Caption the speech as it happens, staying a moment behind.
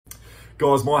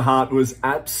Guys, my heart was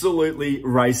absolutely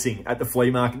racing at the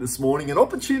flea market this morning. An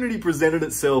opportunity presented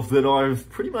itself that I've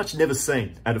pretty much never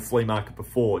seen at a flea market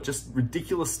before. Just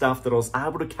ridiculous stuff that I was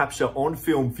able to capture on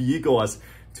film for you guys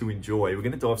to enjoy. We're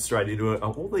going to dive straight into it.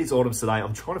 All these items today,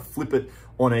 I'm trying to flip it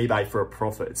on eBay for a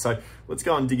profit. So let's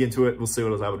go and dig into it. We'll see what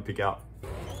I was able to pick up.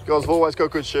 Guys, I've always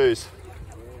got good shoes.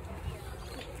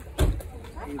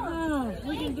 Oh,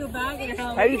 we can do a bag at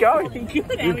home. How you going?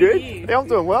 Good. You good? Yeah, I'm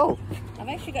doing well. I've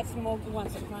actually got some more good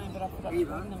ones at home, but I forgot to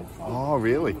bring them. Oh,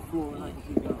 really? And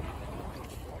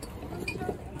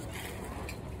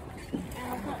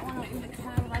I've got one in the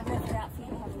car that I left out for you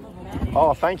to have a look at.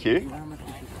 Oh, thank you.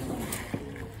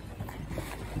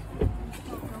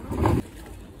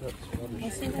 I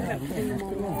was thinking about putting them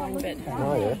online, but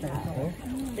Oh, yeah.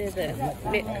 they're the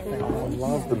Metcons. I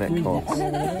love the Metcons.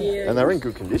 Yeah. And they're in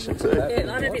good condition too.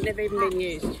 Yeah, I don't think they've even been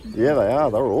used. Yeah, they are.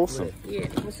 They're awesome. Yeah,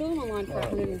 I saw them online for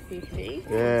 150.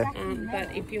 Yeah.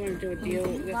 But if you want to do a deal,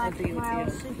 there's a deal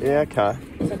with you. Yeah, okay.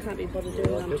 So I can't be bothered doing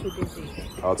it, I'm too busy.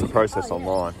 Oh, it's a process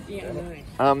online. Yeah,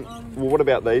 I know. Well, what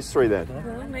about these three then?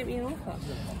 Well, make me an offer.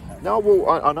 No,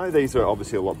 well, I know these are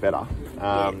obviously a lot better.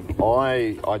 I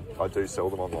do sell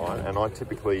them online, and I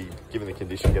typically, given the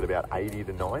condition, get about 80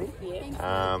 to 90.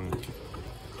 Yeah.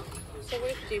 So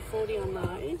we could do 40 on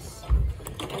those,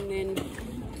 and then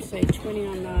say 20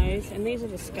 on those, and these are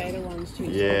the skater ones too.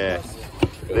 Yeah.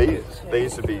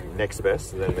 These would be next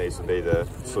best, and then these would be the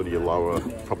sort of your lower,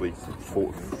 probably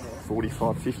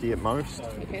 45, 50 at most.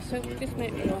 Okay, so just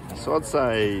make me an offer. So I'd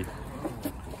say,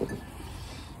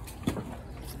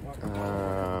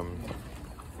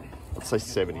 I'd say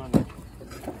 70.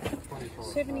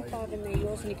 75 and they're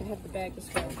yours, and you can have the bag as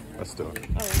well. Let's do it.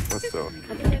 Oh, Let's do it.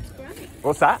 I think that's great.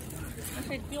 What's that? I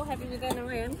said, if you're happy with that,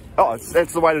 I am. Oh,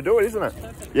 that's the way to do it, isn't it?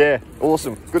 Perfect. Yeah,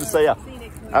 awesome. Good to see you. See you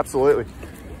next week. Absolutely.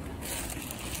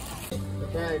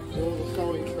 Okay, all the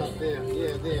sewing stuff there.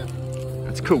 Yeah, there.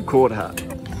 That's a cool cord hat.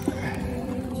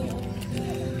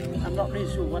 I'm not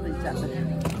really sure what exactly.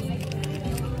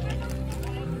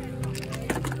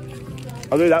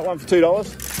 I'll do that one for $2.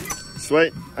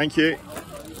 Sweet, thank you.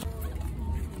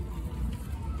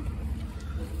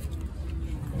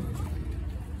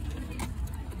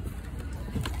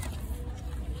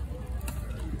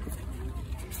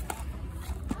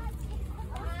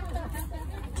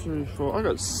 Two, four, I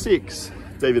got 6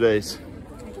 DVDs.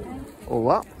 All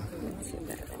up.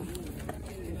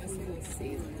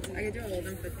 I can do all of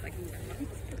them for like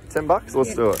 $10?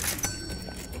 Let's do it.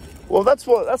 Well, that's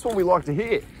what we like to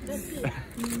hear.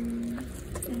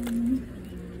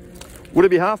 Would it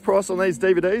be half price on these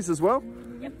DVDs as well?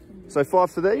 Yep. So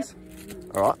 5 for these?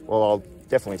 All right, well, I'll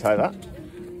definitely take that.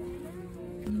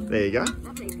 There you go.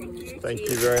 Thank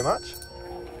you very much.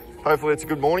 Hopefully it's a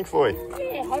good morning for you.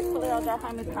 Yeah, hopefully I'll go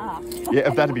home with half. Yeah,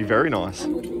 that'd be very nice.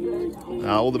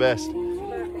 All the best.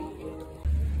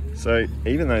 So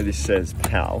even though this says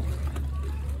PAL,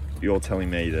 you're telling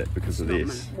me that because of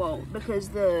this? Well, because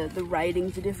the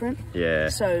ratings are different. Yeah.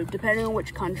 So depending on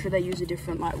which country, they use a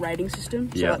different like rating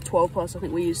system. So Yeah. like 12 plus, I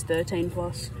think we use 13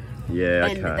 plus. Yeah,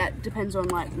 okay. And that depends on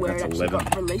like where That's it actually 11.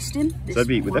 got released in. So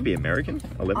would that be American?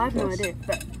 11 I have no plus? idea,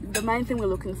 but the main thing we're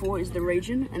looking for is the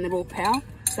region, and they're all PAL.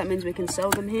 So that means we can sell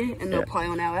them here, and they'll play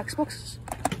on our Xboxes.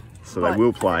 So they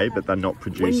will play, but they're not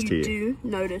When produced you here. do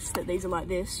notice that these are like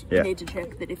this, Yeah. you need to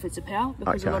check that if it's a PAL,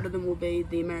 because Okay. a lot of them will be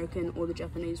the American or the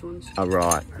Japanese ones. Oh,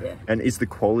 right. Yeah. And is the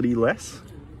quality less?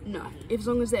 No, as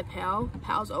long as they're PAL,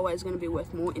 PAL's always going to be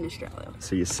worth more in Australia.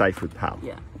 So you're safe with PAL?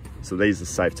 Yeah. So these are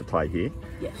safe to play here?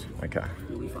 Yes. Okay.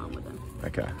 You'll be fine with them.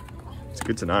 Okay. It's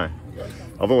good to know.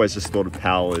 I've always just thought of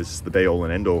PAL as the be-all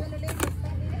and end-all.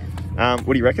 What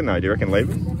do you reckon, though? Do you reckon leave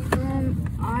them?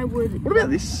 I would. What about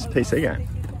this PC game?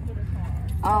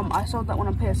 I sold that one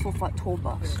on PS4 for like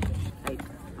 $12.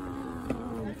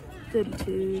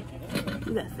 32,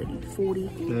 about 30, 40.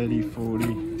 30,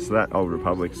 40. So that Old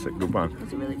Republic's a good one.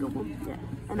 That's a really good one, yeah.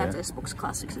 And that's Xbox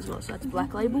Classics as well, so that's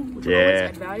Black Label, which will always Yeah,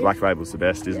 add value. Black Label's the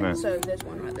best, isn't it? So there's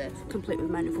one right there, complete with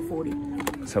manual for 40.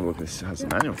 Let's have a look at this. How's the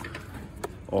manual?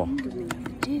 Oh. Doesn't even have a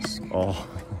disc. Oh.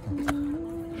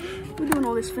 We're doing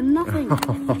all this for nothing.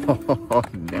 Oh,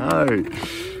 no.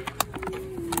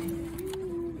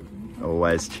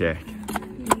 Always check.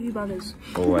 You buggers.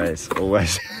 Always,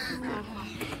 always.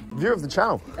 View of the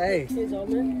channel. Hey, Cheers, old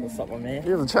man. what's up, my man?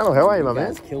 View of the channel. How are you, my You man?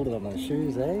 guys killed it on those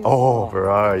shoes, eh? Oh,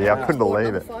 bro. Yeah, I couldn't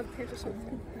believe it. 5 pairs or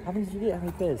something. How many did you get? How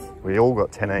many pairs? We all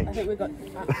got 10 I each. think we got.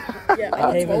 Yeah, I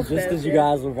I came in 12 just pairs, as you yeah.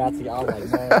 guys were about to get. I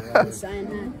was like, no, Insane,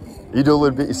 huh? You do a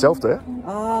little bit yourself, do you?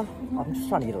 I'm just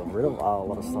trying to get rid of a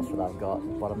lot of stuff that I've got,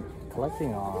 but I'm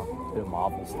collecting a bit of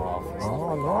Marvel stuff. And stuff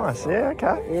Oh, like nice. that. Yeah,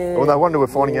 okay. Yeah. Well, no wonder we're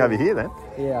finding you over here then.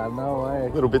 Yeah, no way.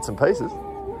 Little bits and pieces.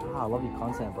 I love your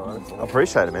content, bro. That's I awesome.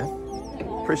 appreciate it, man.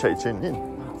 Appreciate you tuning in.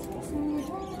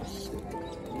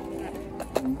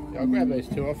 Yeah, I'll grab those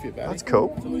two off you, buddy. That's cool.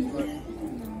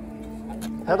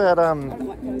 How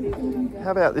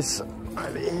about this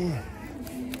over here?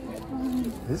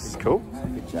 This is cool.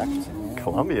 Good jackets, man.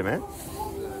 Columbia, man.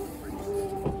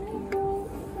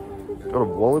 Got a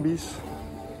Wallabies.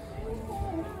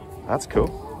 That's cool.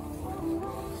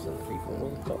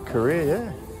 Korea,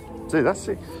 yeah. Dude, that's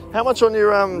sick. How much on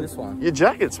your This one. your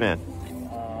jackets, man?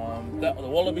 The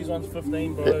Wallabies one's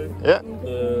 15, bro. Yeah,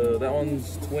 That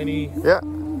one's 20. yeah,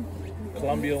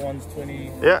 Columbia one's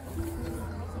 20. yeah.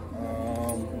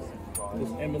 This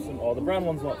Emerson, the brown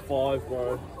one's like 5,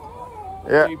 bro.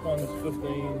 Yeah. Jeep one's 15.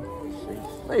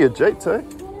 Oh, your Jeep too.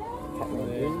 And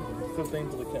then 15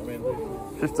 for the Catman.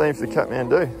 15 for the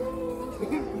Kathmandu.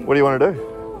 What do you want to do?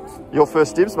 Your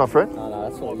first dibs, my friend. No,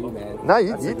 that's all you, man. No,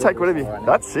 you That's a good take whatever you... one right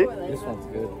now. That's it. This one's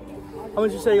good. How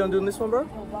much you say you're gonna do this one, bro?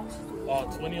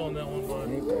 20 on that one,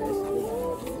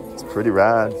 bro. It's pretty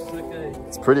rad.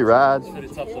 It's pretty rad. Pretty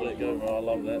tough to let go, bro. I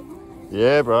love that.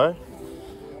 Yeah, bro.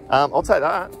 I'll take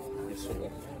that.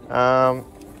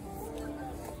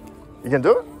 You can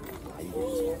do it?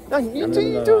 No, you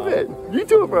do it. You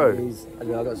do it, bro. I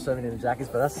got so many jackets,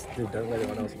 but that's, dude, don't let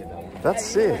anyone else get that one. That's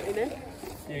sick.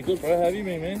 Yeah, good, bro. How have you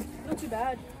been, man? Not too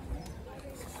bad.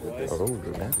 Oh,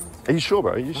 good, man. Are you sure,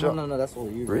 bro? Are you sure? No, that's all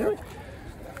you. bro. Really?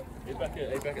 You're back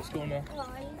at school now.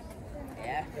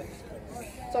 Yeah.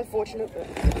 It's unfortunate, but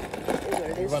it is what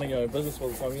it is. Running your own business by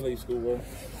the time you leave school, bro.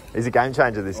 He's a game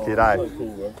changer, this kid, eh? So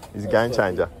cool, bro. He's a game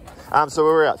changer. So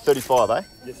we're at 35, eh?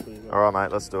 Yes, please, bro. All right,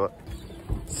 mate, let's do it.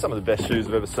 Some of the best shoes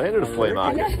I've ever seen at a flea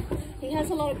market. He has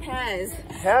a lot of pairs.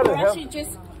 How the We're hell?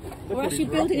 we're actually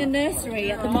building a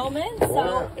nursery at the moment,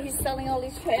 so he's selling all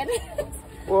his pairs.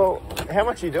 Well, how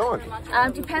much are you doing?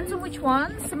 Depends on which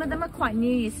one. Some of them are quite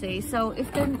new, you see. So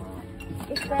if they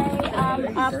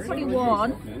are pretty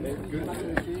worn,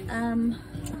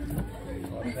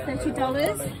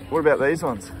 $30. What about these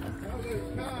ones?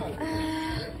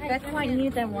 They're quite new.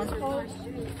 Them ones.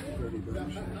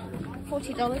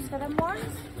 $40 for them ones.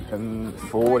 And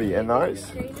 40, and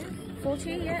those?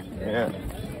 40, yeah. Yeah.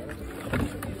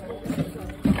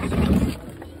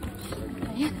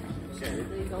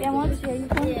 Yeah, ones.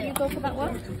 Yeah, you go for that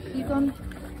one. You go and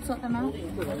sort them out.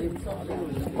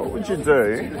 What would you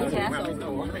do Yeah.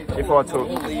 if I took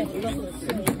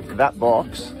that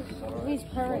box Please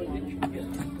hurry.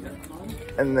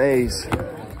 and these?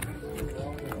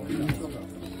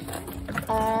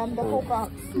 The whole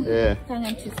box. Yeah, Hang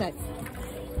on 2 seconds.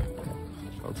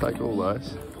 I'll take all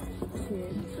those.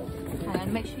 Hang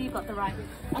on, make sure you got the right.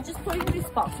 I'll just put it in this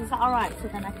box. Is that all right? So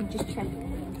then I can just check.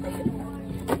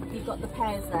 You've got the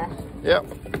pairs there. Yep.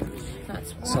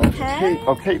 That's one So pair.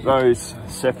 I'll keep those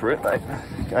separate.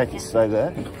 They can stay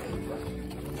there.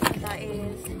 That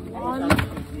is one.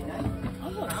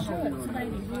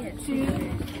 Two.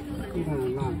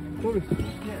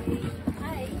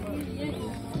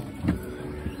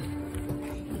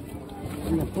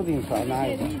 I'm putting for an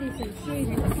eye.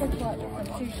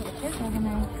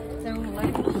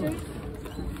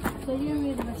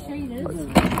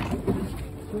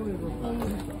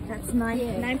 That's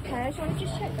nine pairs. You want to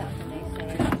just check that for me?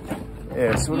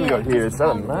 Yeah, so what have we got here? Is that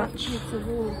a match?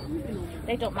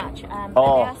 They don't match.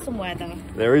 Oh. They are somewhere though.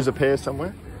 There is a pair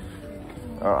somewhere?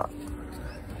 Alright.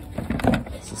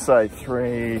 So say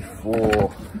 3,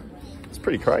 4. It's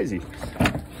pretty crazy.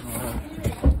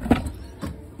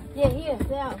 Yeah, here,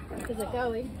 there, because they're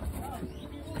going.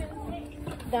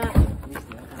 That.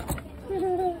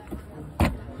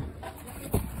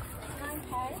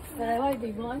 But they won't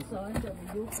be my size, they'll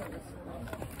be your size.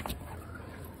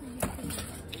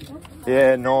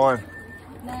 Yeah, 9.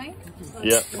 9?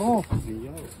 Yep. Oh.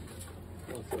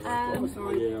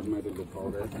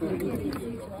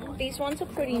 These ones are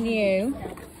pretty new.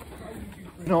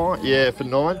 9, yeah, for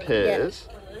 9 pairs.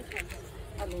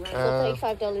 So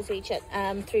 $35 each at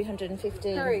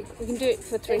 350. Sorry. We can do it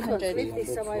for 300. 50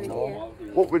 some over here.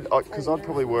 What would, because I'd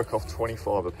probably work off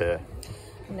 25 a pair.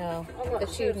 No, they're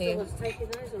too new. Taking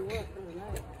those or what? I don't know.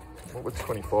 What would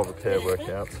 25 a pair work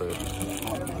out to?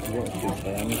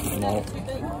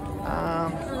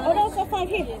 Oh no, I've got 5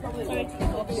 here.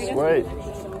 Sorry. Sweet.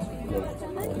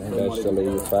 Vegetable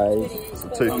your face. So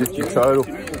 250 total.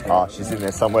 Oh, she's in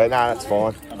there somewhere. Nah, that's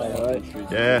fine.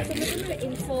 Yeah.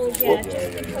 In full, yeah.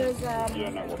 Because,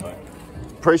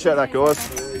 Appreciate that, guys.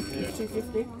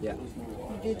 250. Yeah.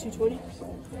 You do 220.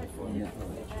 Yeah.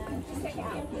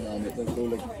 No, it does go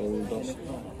like full dust.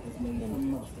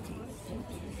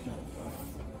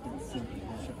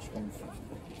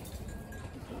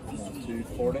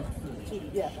 240.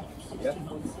 Yeah. Yeah.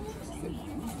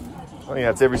 I think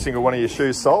that's every single one of your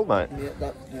shoes sold, mate. Yeah,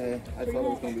 that, I thought it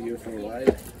was going to be here for a while.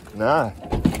 Nah.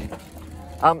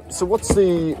 So what's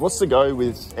the go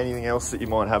with anything else that you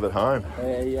might have at home?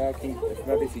 Yeah,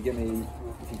 maybe if you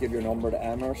give your number to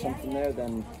Emma or something there,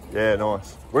 then... Yeah,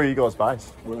 nice. Where are you guys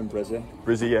based? We're in Brizzy.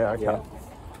 Brizzy, yeah, okay. Yeah.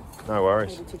 No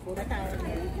worries.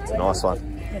 It's a nice one.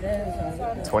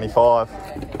 25.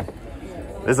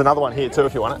 There's another one here too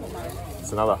if you want it.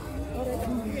 It's another.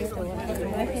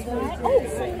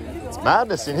 It's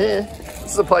madness in here. This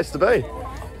is the place to be.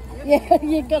 Yeah,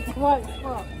 you got the right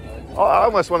spot. I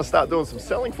almost want to start doing some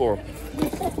selling for them.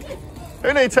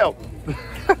 Who needs help?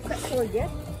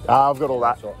 I've got all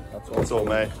that. That's all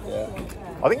me. Yeah.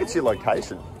 I think it's your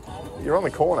location. You're on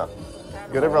the corner.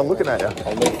 You got everyone looking at you.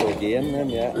 I'll look for a game then,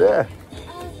 yeah. Yeah.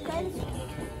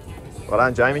 Well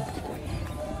done, Jamie.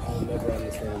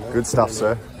 Good stuff,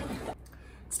 sir.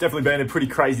 It's definitely been a pretty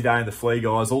crazy day in the Flea,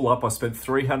 guys. All up, I spent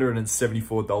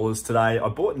 $374 today. I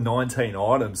bought 19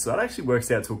 items, so that actually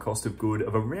works out to a cost of good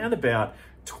of around about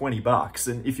 20 bucks.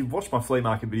 And if you've watched my flea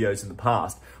market videos in the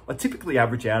past, I typically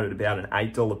average out at about an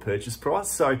 $8 purchase price.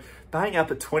 So paying up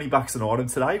at 20 bucks an item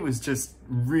today was just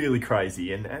really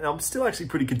crazy. And I'm still actually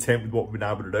pretty content with what we've been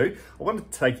able to do. I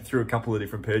wanted to take you through a couple of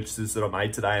different purchases that I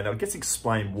made today, and I guess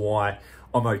explain why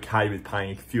I'm okay with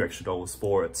paying a few extra dollars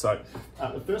for it. So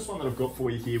the first one that I've got for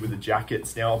you here with the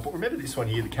jackets. Now, remember this one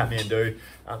here, the Kathmandu.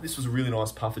 This was a really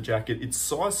nice puffer jacket. It's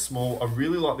size small. I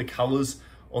really like the colors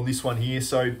on this one here.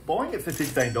 So buying it for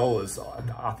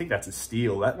 $15, I think that's a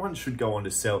steal. That one should go on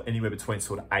to sell anywhere between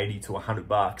sort of 80 to 100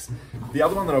 bucks. The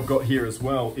other one that I've got here as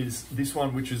well is this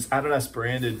one, which is Adidas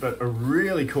branded, but a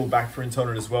really cool back print on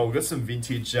it as well. We've got some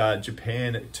vintage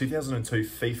Japan 2002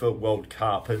 FIFA World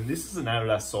Cup, and this is an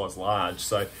Adidas size large.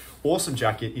 So awesome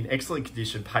jacket in excellent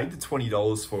condition, paid the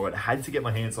 $20 for it, had to get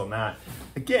my hands on that.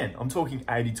 Again, I'm talking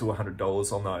 80 to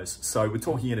 $100 on those. So we're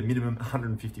talking at a minimum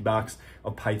 150 bucks.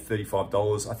 I've paid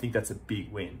 $35. I think that's a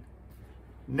big win.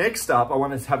 Next up, I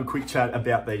wanted to have a quick chat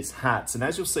about these hats. And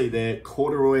as you'll see there,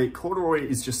 corduroy. Corduroy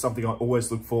is just something I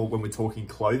always look for when we're talking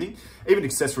clothing, even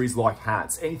accessories like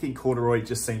hats. Anything corduroy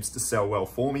just seems to sell well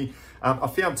for me. I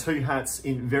found two hats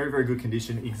in very, very good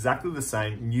condition, exactly the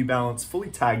same, New Balance, fully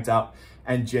tagged up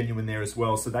and genuine there as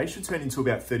well. So they should turn into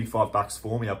about 35 bucks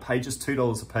for me. I paid just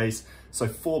 $2 a piece. So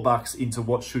 4 bucks into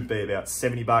what should be about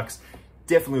 70 bucks.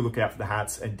 Definitely look out for the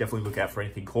hats and definitely look out for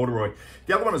anything corduroy.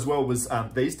 The other one as well was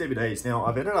these DVDs. Now,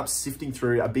 I've ended up sifting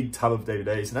through a big tub of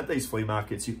DVDs, and at these flea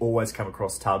markets, you always come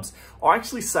across tubs. I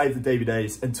actually saved the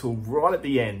DVDs until right at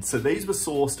the end. So these were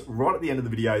sourced right at the end of the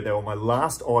video. They were my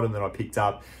last item that I picked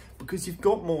up because you've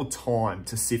got more time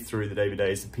to sift through the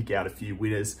DVDs and pick out a few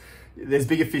winners. There's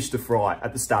bigger fish to fry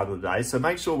at the start of the day. So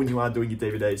make sure when you are doing your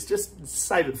DVDs, just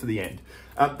save it for the end.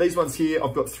 These ones here,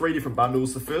 I've got 3 different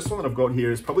bundles. The first one that I've got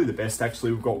here is probably the best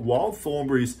actually. We've got Wild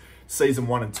Thornberrys season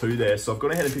 1 and 2 there. So I've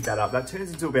gone ahead and picked that up. That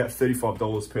turns into about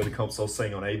 $35 per the comps I was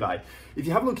seeing on eBay. If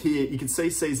you have a look here, you can see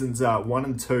seasons 1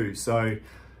 and 2. So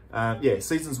yeah,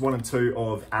 seasons 1 and 2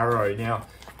 of Arrow. Now,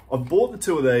 I've bought the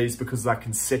 2 of these because they're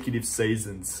consecutive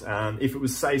seasons. If it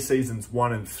was, say, seasons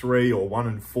 1 and 3 or 1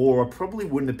 and 4, I probably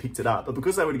wouldn't have picked it up. But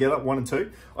because they were together, 1 and 2,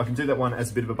 I can do that one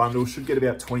as a bit of a bundle. Should get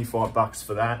about 25 bucks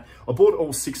for that. I bought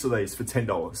all 6 of these for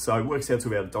 $10. So it works out to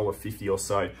about $1.50 or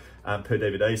so per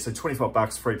DVD. So 25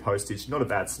 bucks, free postage, not a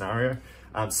bad scenario.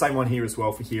 Same one here as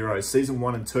well for Heroes. Season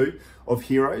 1 and 2 of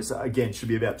Heroes, again, should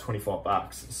be about 25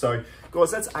 bucks. So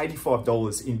guys, that's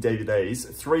 $85 in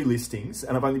DVDs, 3 listings,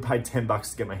 and I've only paid 10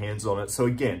 bucks to get my hands on it. So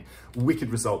again,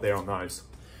 wicked result there on those.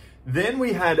 Then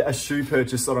we had a shoe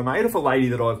purchase that I made of a lady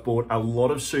that I've bought a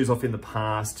lot of shoes off in the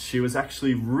past. She was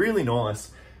actually really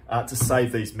nice to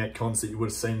save these Metcons that you would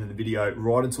have seen in the video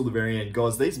right until the very end.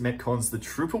 Guys, these Metcons, the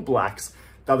triple blacks,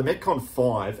 they're the Metcon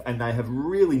 5, and they have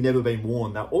really never been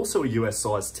worn. They're also a US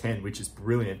size 10, which is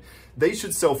brilliant. These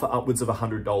should sell for upwards of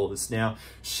 $100. Now,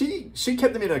 she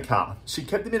kept them in her car. She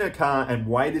kept them in her car and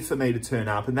waited for me to turn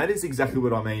up, and that is exactly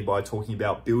what I mean by talking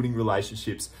about building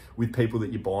relationships with people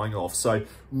that you're buying off. So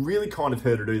really kind of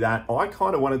her to do that. I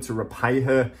kind of wanted to repay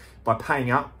her by paying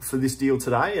up for this deal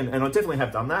today, and I definitely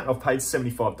have done that. I've paid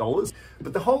 $75.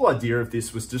 But the whole idea of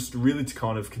this was just really to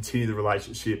kind of continue the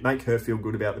relationship, make her feel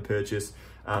good about the purchase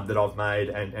that I've made,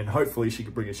 and hopefully she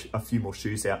could bring a few more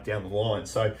shoes out down the line.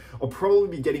 So I'll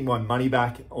probably be getting my money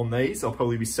back on these. I'll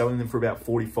probably be selling them for about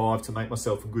 45 to make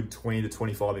myself a good 20 to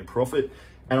 25 in profit.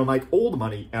 and I'll make all the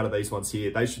money out of these ones here.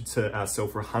 They should sell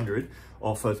for 100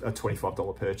 off a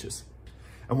 $25 purchase.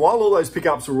 And while all those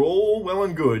pickups were all well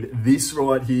and good, this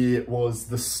right here was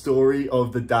the story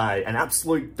of the day. An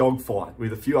absolute dogfight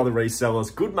with a few other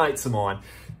resellers, good mates of mine,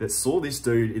 that saw this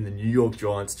dude in the New York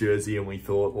Giants jersey, and we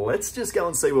thought, let's just go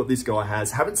and see what this guy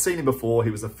has. Haven't seen him before. He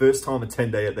was a first-time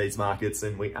attendee at these markets,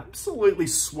 and we absolutely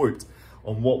swooped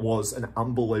on what was an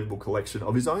unbelievable collection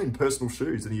of his own personal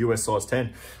shoes in the US size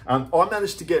 10. I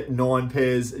managed to get 9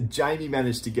 pairs. Jamie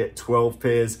managed to get 12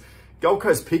 pairs. Gold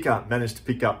Coast Picker managed to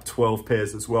pick up 12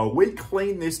 pairs as well. We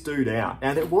cleaned this dude out,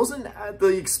 and it wasn't at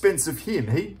the expense of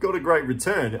him. He got a great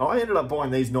return. I ended up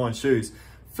buying these 9 shoes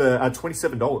for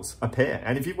 $27 a pair.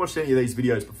 And if you've watched any of these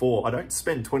videos before, I don't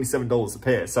spend $27 a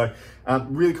pair. So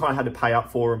really kind of had to pay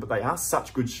up for them, but they are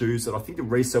such good shoes that I think the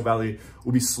resale value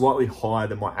will be slightly higher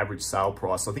than my average sale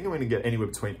price. So I think I'm going to get anywhere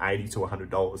between $80 to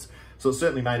 $100. So it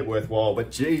certainly made it worthwhile.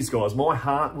 But geez, guys, my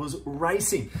heart was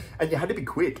racing, and you had to be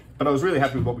quick. But I was really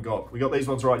happy with what we got. We got these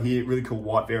ones right here, really cool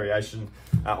white variation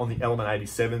on the Element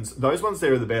 87s. Those ones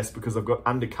there are the best because I've got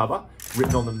undercover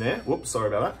written on them there. Whoops, sorry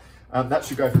about that. That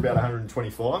should go for about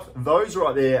 125. Those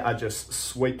right there are just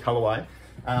sweet colorway.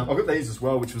 I've got these as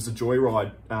well, which was a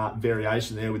Joyride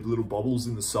variation there with little bobbles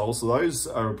in the sole. So those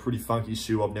are a pretty funky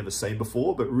shoe I've never seen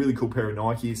before, but really cool pair of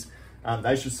Nikes.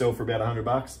 They should sell for about 100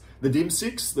 bucks. The Dim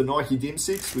 6, the Nike Dim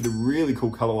 6 with a really cool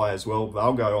colorway as well.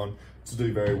 They'll go on to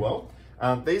do very well.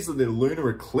 These are the Lunar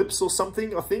Eclipse or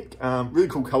something, I think. Really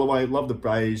cool colorway. Love the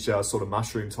beige sort of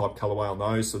mushroom type colorway on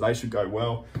those, so they should go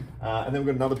well. And then we've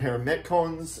got another pair of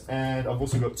Metcons, and I've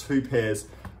also got 2 pairs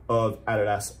of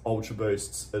Adidas Ultra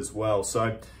Boosts as well.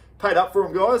 So paid up for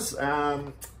them, guys.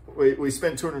 We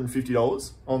spent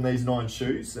 $250 on these 9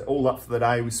 shoes. All up for the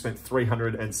day, we spent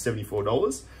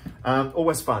 $374.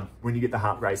 Always fun when you get the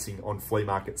heart racing on flea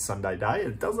market Sunday day.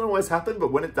 It doesn't always happen,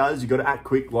 but when it does, you got to act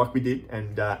quick like we did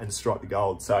and strike the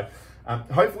gold. So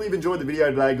hopefully you've enjoyed the video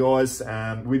today, guys.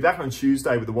 We'll be back on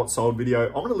Tuesday with a What Sold video.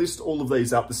 I'm going to list all of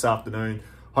these up this afternoon.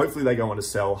 Hopefully they go on to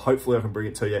sell. Hopefully I can bring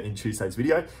it to you in Tuesday's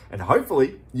video, and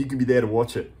hopefully you can be there to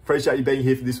watch it. Appreciate you being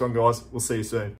here for this one, guys. We'll see you soon.